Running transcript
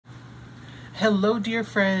Hello dear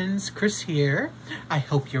friends, Chris here. I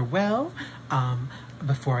hope you're well.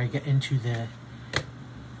 Before I get into the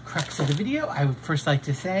crux of the video, I would first like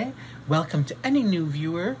to say welcome to any new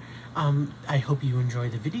viewer. I hope you enjoy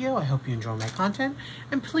the video. I hope you enjoy my content.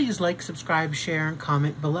 And please like, subscribe, share, and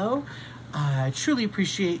comment below. I truly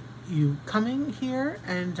appreciate you coming here,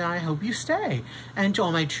 and I hope you stay. And to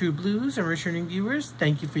all my true blues and returning viewers,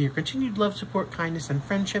 thank you for your continued love, support, kindness, and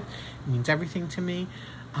friendship. It means everything to me.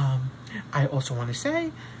 I also want to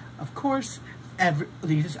say, of course, I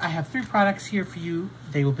have 3 products here for you.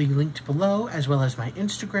 They will be linked below, as well as my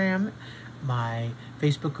Instagram, my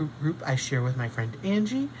Facebook group I share with my friend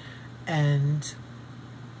Angie, and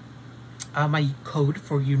my code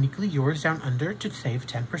for Uniquely Yours down under to save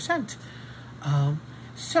 10%.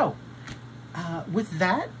 With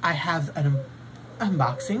that, I have an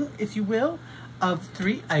unboxing, if you will, of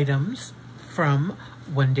 3 items from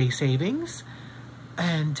One Day Savings.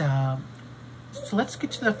 And so let's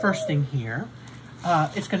get to the first thing here.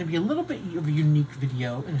 It's going to be a little bit of a unique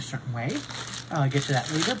video in a certain way. I'll get to that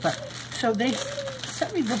later. But so they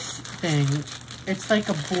sent me this thing. It's like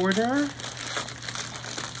a border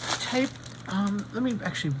type. Let me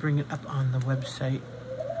actually bring it up on the website.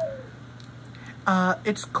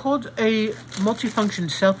 It's called a multifunction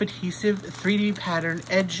self-adhesive 3D pattern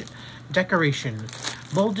edge decoration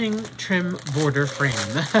molding trim border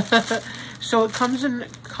frame. So it comes in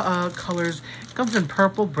colors. It comes in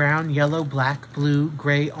purple, brown, yellow, black, blue,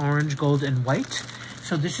 gray, orange, gold, and white.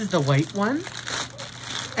 So this is the white one.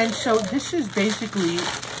 And so this is basically,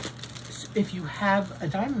 if you have a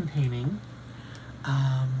diamond painting,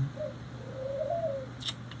 I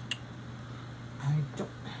don't,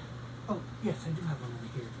 oh yes, I do have one over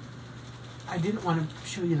here. I didn't want to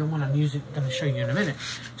show you the one I'm going to show you in a minute.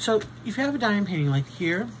 So if you have a diamond painting like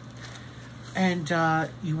here, and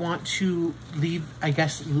you want to leave, I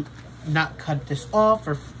guess, not cut this off,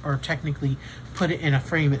 or technically put it in a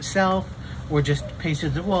frame itself, or just paste it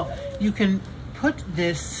to the wall, you can put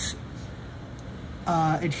this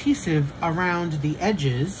adhesive around the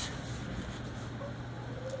edges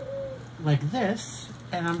like this,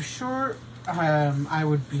 and I'm sure I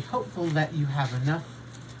would be hopeful that you have enough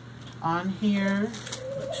on here.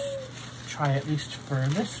 Let's try at least for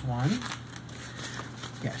this one.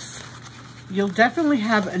 Yes. You'll definitely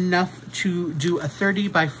have enough to do a 30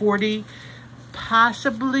 by 40,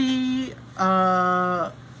 possibly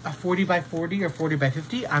a 40 by 40 or 40 by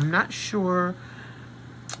 50. I'm not sure.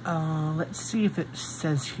 Let's see if it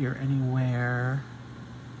says here anywhere.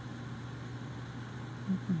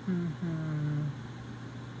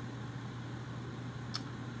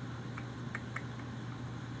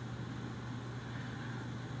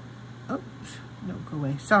 Oops, no, go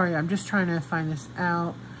away. Sorry, I'm just trying to find this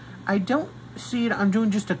out. I don't see it. I'm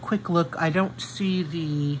doing just a quick look. I don't see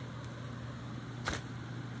the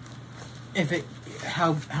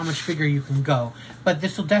how much bigger you can go, but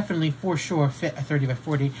this will definitely for sure fit a 30 by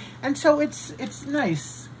 40, and so it's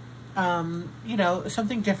nice. You know,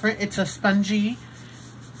 something different. It's a spongy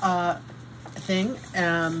thing.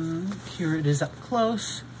 Here it is up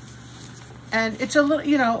close, and it's a little,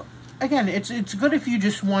 you know, again, it's good if you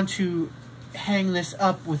just want to hang this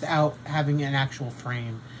up without having an actual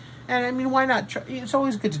frame. And I mean, why not try? It's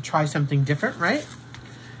always good to try something different, right?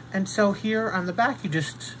 And so here on the back, you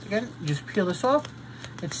just peel this off.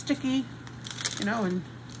 It's sticky, you know, and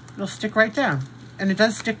it'll stick right down. And it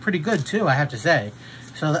does stick pretty good too, I have to say.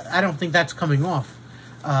 So I don't think that's coming off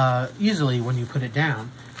easily when you put it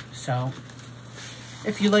down. So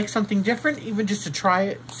if you like something different, even just to try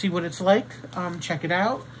it, see what it's like, check it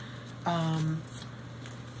out.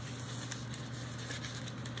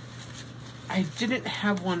 I didn't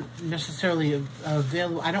have one necessarily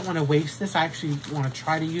available. I don't want to waste this. I actually want to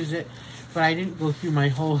try to use it, but I didn't go through my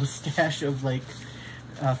whole stash of like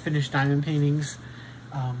finished diamond paintings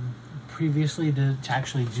previously to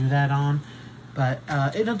actually do that on. But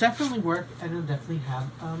it'll definitely work, and it'll definitely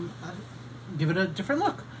have give it a different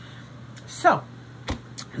look. So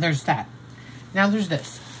there's that. Now there's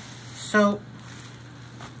this. So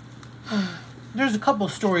there's a couple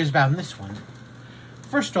of stories about this one.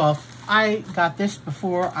 First off, I got this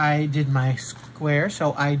before I did my square,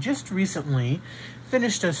 so I just recently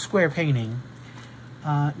finished a square painting.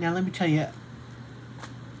 Now let me tell you,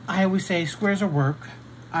 I always say squares are work.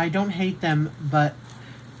 I don't hate them, but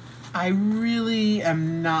I really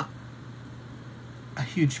am not a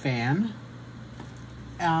huge fan.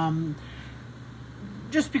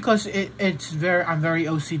 Just because I'm very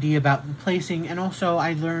OCD about the placing, and also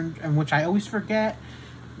I learned, and which I always forget,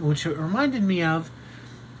 which it reminded me of,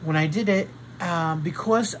 when I did it,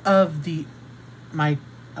 because of my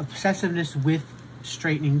obsessiveness with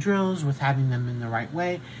straightening drills, with having them in the right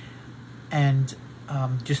way, and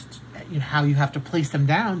just how you have to place them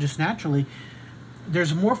down just naturally.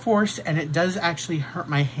 There's more force, and it does actually hurt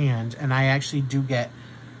my hand, and I actually do get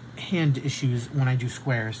hand issues when I do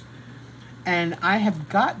squares. And I have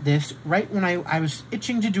got this right when I was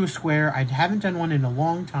itching to do a square. I haven't done one in a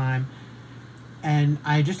long time, and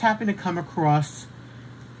I just happened to come across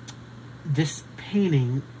this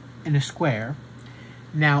painting in a square.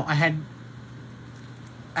 Now, I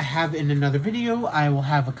have in another video, I will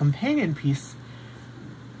have a companion piece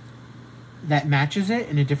that matches it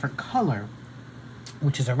in a different color,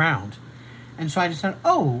 which is a round. And so I just thought,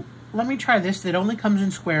 oh, let me try this. It only comes in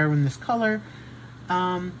square in this color.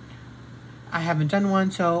 I haven't done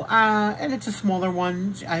one, so, and it's a smaller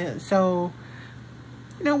one, so,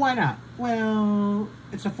 why not? Well,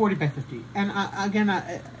 it's a 40 by 50. And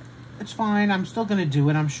again, it's fine. I'm still going to do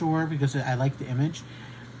it, I'm sure, because I like the image.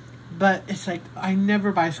 But it's like, I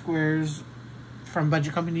never buy squares from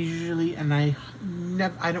budget companies usually, and I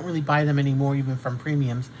don't really buy them anymore, even from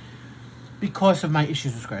premiums, because of my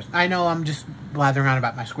issues with squares. I know I'm just blathering on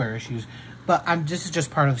about my square issues, but this is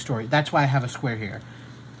just part of the story. That's why I have a square here.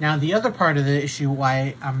 Now, the other part of the issue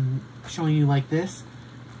why I'm showing you like this,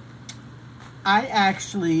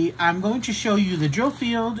 I'm going to show you the drill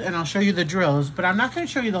field, and I'll show you the drills, but I'm not going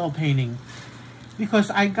to show you the whole painting, because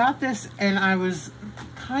I got this, and I was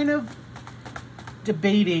kind of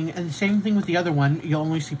debating, and the same thing with the other one. You'll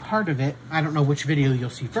only see part of it. I don't know which video you'll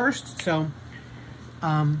see first, so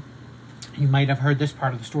you might have heard this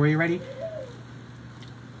part of the story already.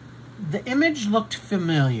 The image looked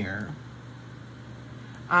familiar.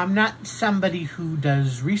 I'm not somebody who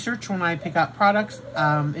does research when I pick out products.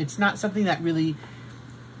 It's not something that really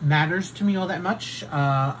matters to me all that much.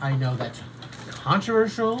 I know that's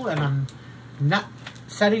controversial, and I'm not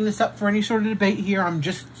setting this up for any sort of debate here. I'm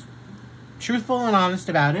just truthful and honest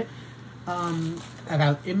about it,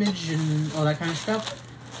 about image and all that kind of stuff.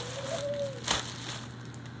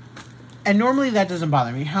 And normally that doesn't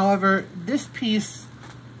bother me. However, this piece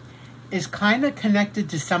is kind of connected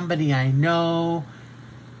to somebody I know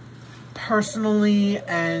personally,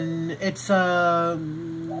 and it's a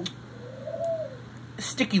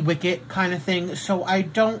sticky wicket kind of thing, so I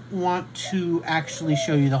don't want to actually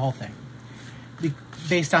show you the whole thing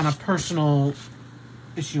based on a personal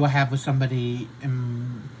issue I have with somebody,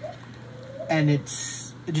 and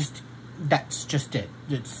that's just it.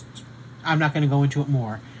 I'm not going to go into it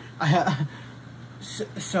more.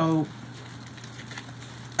 So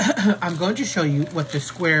I'm going to show you what the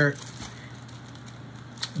square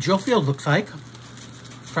drill field looks like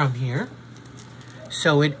from here.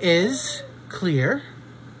 So it is clear.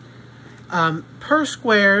 Per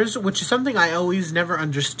squares, which is something I always never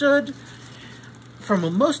understood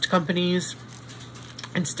from most companies,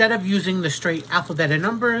 instead of using the straight alphabet and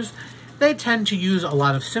numbers, they tend to use a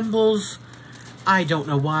lot of symbols. I don't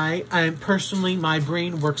know why. Personally, my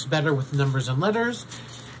brain works better with numbers and letters,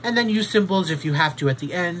 and then use symbols if you have to at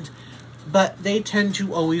the end. But they tend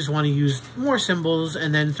to always want to use more symbols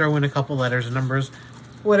and then throw in a couple letters and numbers.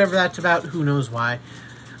 Whatever that's about, who knows why.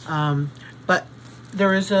 But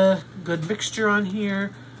there is a good mixture on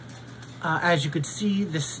here. As you could see,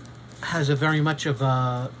 this has a very much of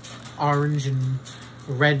a orange and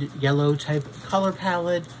red, yellow type color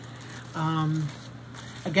palette.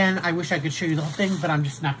 Again, I wish I could show you the whole thing, but I'm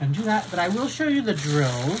just not going to do that. But I will show you the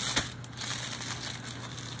drills,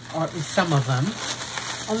 or at least some of them,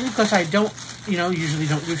 only because I don't, usually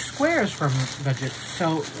don't do squares from budget.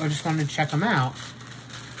 So I just wanted to check them out.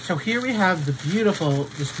 So here we have this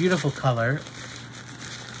beautiful color,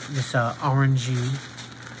 this orangey,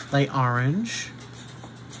 light orange.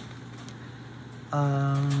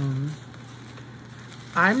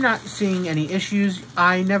 I'm not seeing any issues.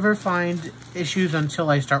 I never find issues until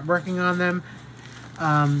I start working on them.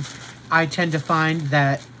 I tend to find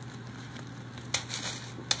that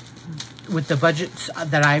with the budgets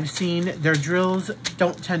that I've seen, their drills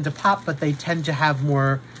don't tend to pop, but they tend to have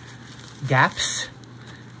more gaps.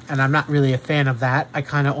 And I'm not really a fan of that. I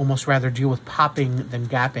kind of almost rather deal with popping than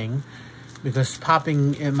gapping, because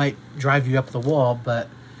popping, it might drive you up the wall, but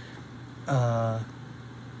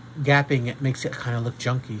gapping, it makes it kind of look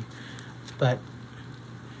junky. But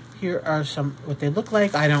here are what they look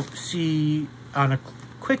like. I don't see on a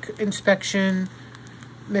quick inspection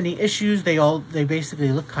many issues. They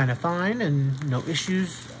basically look kind of fine and no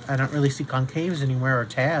issues. I don't really see concaves anywhere or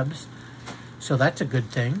tabs, so that's a good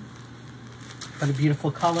thing. But a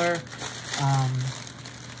beautiful color.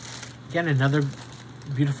 Again, another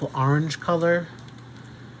beautiful orange color.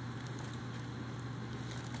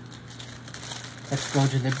 Let's go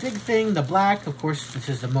to the big thing, the black. Of course, this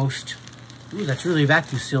is the most Ooh, that's really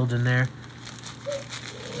vacuum sealed in there.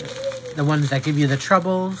 The ones that give you the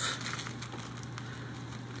troubles.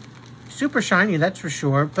 Super shiny, that's for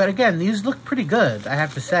sure. But again, these look pretty good, I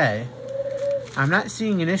have to say. I'm not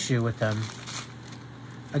seeing an issue with them.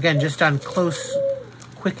 Again, just on close,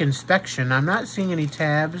 quick inspection, I'm not seeing any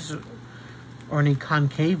tabs or any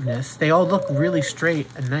concaveness. They all look really straight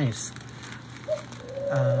and nice.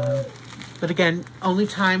 But again, only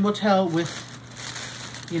time will tell with,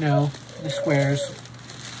 you know, the squares.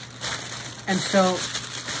 And so,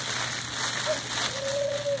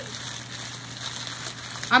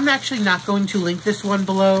 I'm actually not going to link this one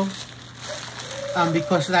below.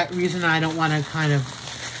 Because of that reason, I don't want to kind of,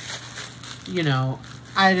 you know,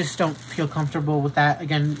 I just don't feel comfortable with that.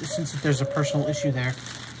 Again, since there's a personal issue there.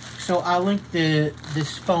 So I'll link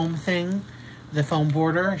this foam thing, the foam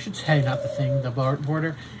border, I should say, not the thing, the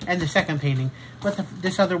border, and the second painting. But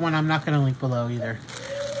this other one I'm not going to link below either.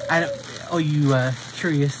 Oh, you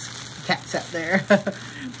curious cats out there.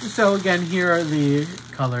 So again, here are the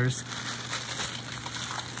colors.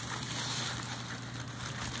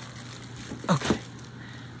 Okay.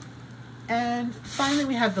 And finally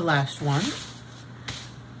we have the last one.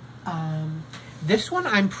 This one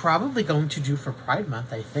I'm probably going to do for Pride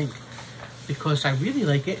Month, I think. Because I really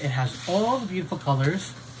like it. It has all the beautiful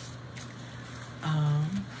colors.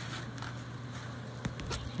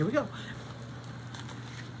 Here we go.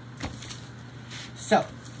 So,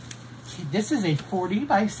 this is a 40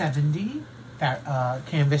 by 70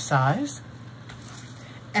 canvas size.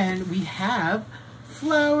 And we have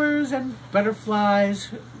flowers and butterflies.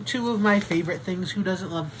 Two of my favorite things. Who doesn't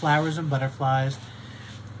love flowers and butterflies?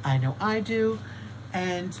 I know I do.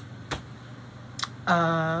 And,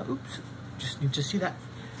 oops, just need to see that.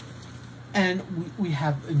 And we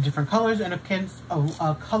have in different colors and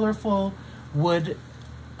a colorful wood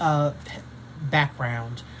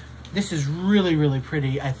background. This is really, really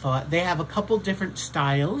pretty, I thought. They have a couple different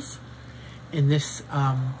styles in this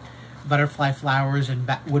butterfly flowers and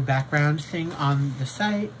wood background thing on the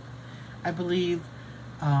site, I believe.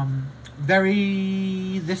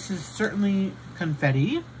 This is certainly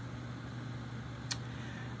confetti.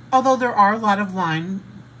 Although there are a lot of line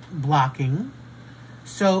blocking.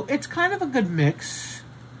 So it's kind of a good mix,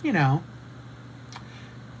 you know.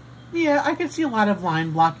 Yeah, I can see a lot of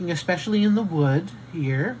line blocking, especially in the wood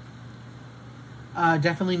here.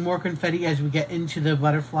 Definitely more confetti as we get into the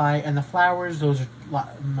butterfly and the flowers. Those are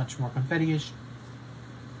much more confetti-ish.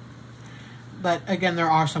 But again,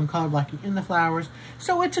 there are some color blocking in the flowers.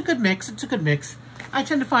 So it's a good mix. It's a good mix. I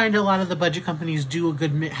tend to find a lot of the budget companies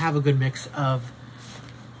have a good mix of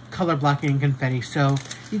color blocking and confetti. So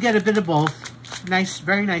you get a bit of both. Nice,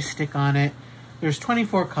 very nice stick on it. There's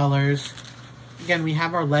 24 colors. Again, we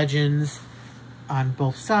have our legends on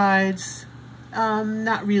both sides.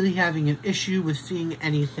 Not really having an issue with seeing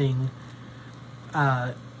anything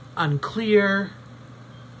unclear.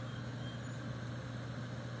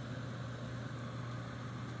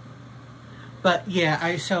 But yeah,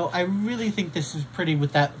 I really think this is pretty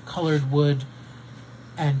with that colored wood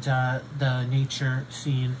and the nature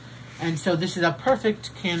scene. And so this is a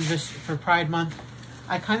perfect canvas for Pride Month.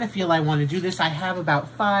 I kind of feel I want to do this. I have about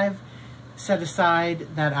 5 set aside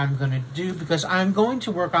that I'm going to do because I'm going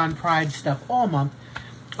to work on Pride stuff all month.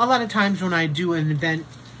 A lot of times when I do an event,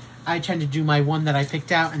 I tend to do my one that I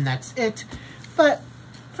picked out and that's it. But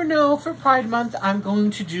for Pride Month, I'm going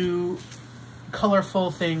to do colorful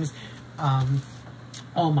things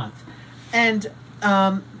all month. And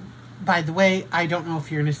by the way, I don't know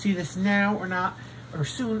if you're going to see this now or not, or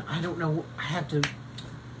soon. I don't know.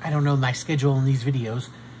 I don't know my schedule in these videos.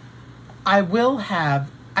 I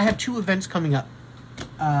have 2 events coming up.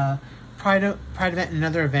 Pride event and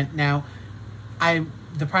another event. Now,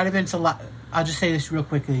 the Pride event's a lot. I'll just say this real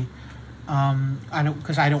quickly.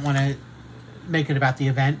 Because I don't want to make it about the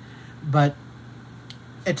event, but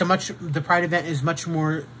the Pride event is much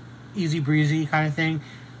more easy breezy kind of thing.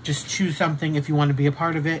 Just choose something if you want to be a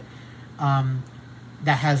part of it.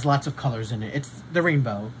 That has lots of colors in it. It's the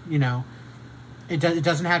rainbow, you know. It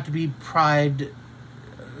doesn't have to be Pride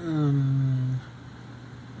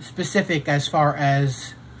specific as far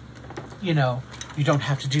as, you know, you don't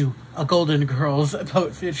have to do a Golden Girls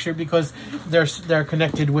picture because they're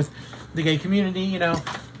connected with the gay community, you know.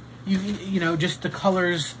 You know, just the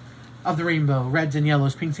colors of the rainbow, reds and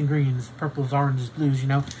yellows, pinks and greens, purples, oranges, blues, you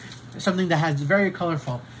know. Something that has very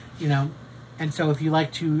colorful, you know. And so if you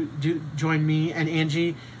like to join me and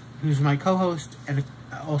Angie, who's my co-host, and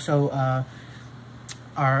also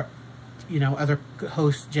our, you know, other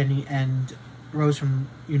hosts, Jenny and Rose from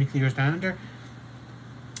Uniquely Yours Down Under.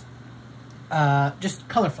 Just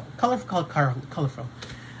colorful.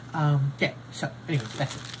 Yeah, so anyway,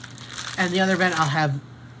 that's it. And the other event, I'll have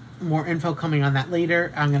more info coming on that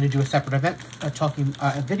later. I'm going to do a separate event,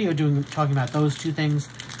 a video talking about those two things.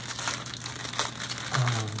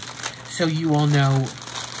 So you all know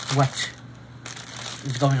what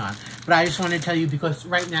is going on. But I just want to tell you, because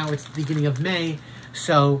right now it's the beginning of May,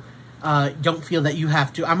 so don't feel that you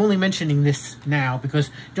have to. I'm only mentioning this now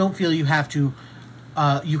because don't feel you have to,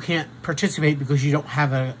 you can't participate because you don't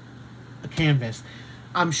have a canvas.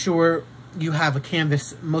 I'm sure you have a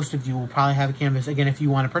canvas. Most of you will probably have a canvas. Again, if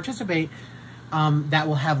you want to participate, that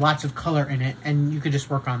will have lots of color in it, and you could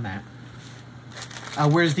just work on that.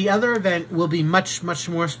 Whereas the other event will be much, much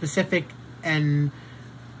more specific and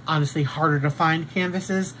honestly harder to find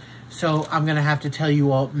canvases. So I'm going to have to tell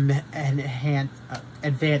you all in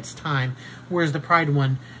advance time. Whereas the Pride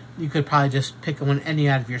one, you could probably just pick one any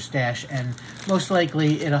out of your stash, and most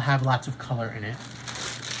likely it'll have lots of color in it.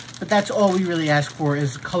 But that's all we really ask for,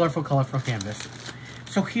 is colorful, colorful canvas.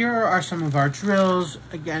 So here are some of our drills.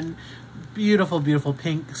 Again, beautiful, beautiful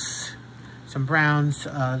pinks, some browns,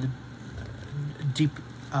 deep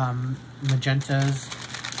magentas.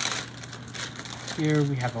 Here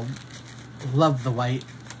we have love the white,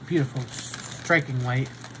 beautiful, striking white.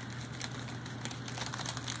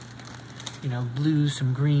 You know, blues,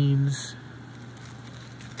 some greens.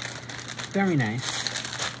 Very nice.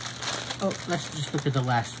 Oh, let's just look at the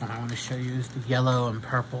last one I want to show you, is the yellow and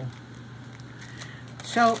purple.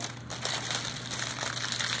 So,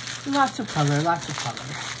 lots of color, lots of color.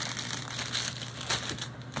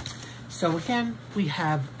 So again, we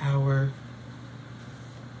have our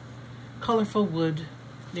colorful wood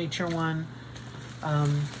nature one.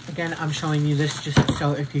 Again, I'm showing you this just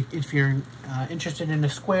so if you're interested in a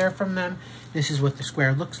square from them, this is what the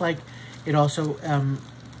square looks like. It also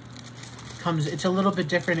comes, it's a little bit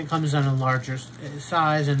different. It comes on a larger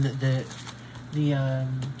size, and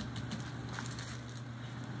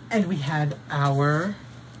and we had our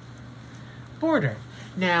border.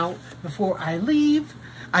 Now, before I leave,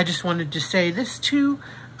 I just wanted to say this too.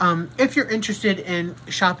 If you're interested in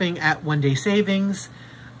shopping at One Day Savings,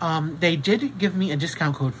 they did give me a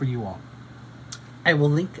discount code for you all. I will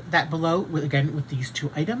link that below, again, with these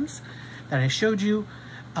two items that I showed you.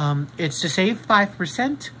 It's to save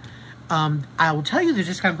 5%. I will tell you the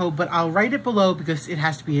discount code, but I'll write it below because it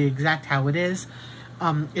has to be exact how it is.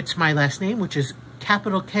 It's my last name, which is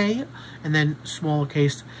capital K and then small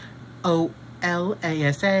case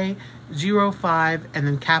OLASA 05 and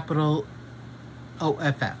then capital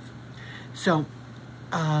OFF. So,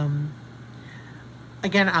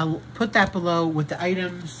 again, I'll put that below with the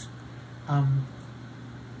items.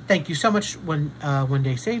 Thank you so much, One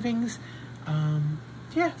Day Savings.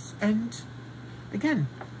 Yes, and again,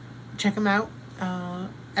 check them out.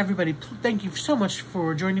 Everybody, thank you so much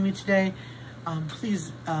for joining me today.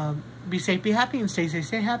 Please be safe, be happy, and stay safe,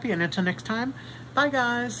 stay happy. And until next time, bye,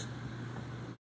 guys.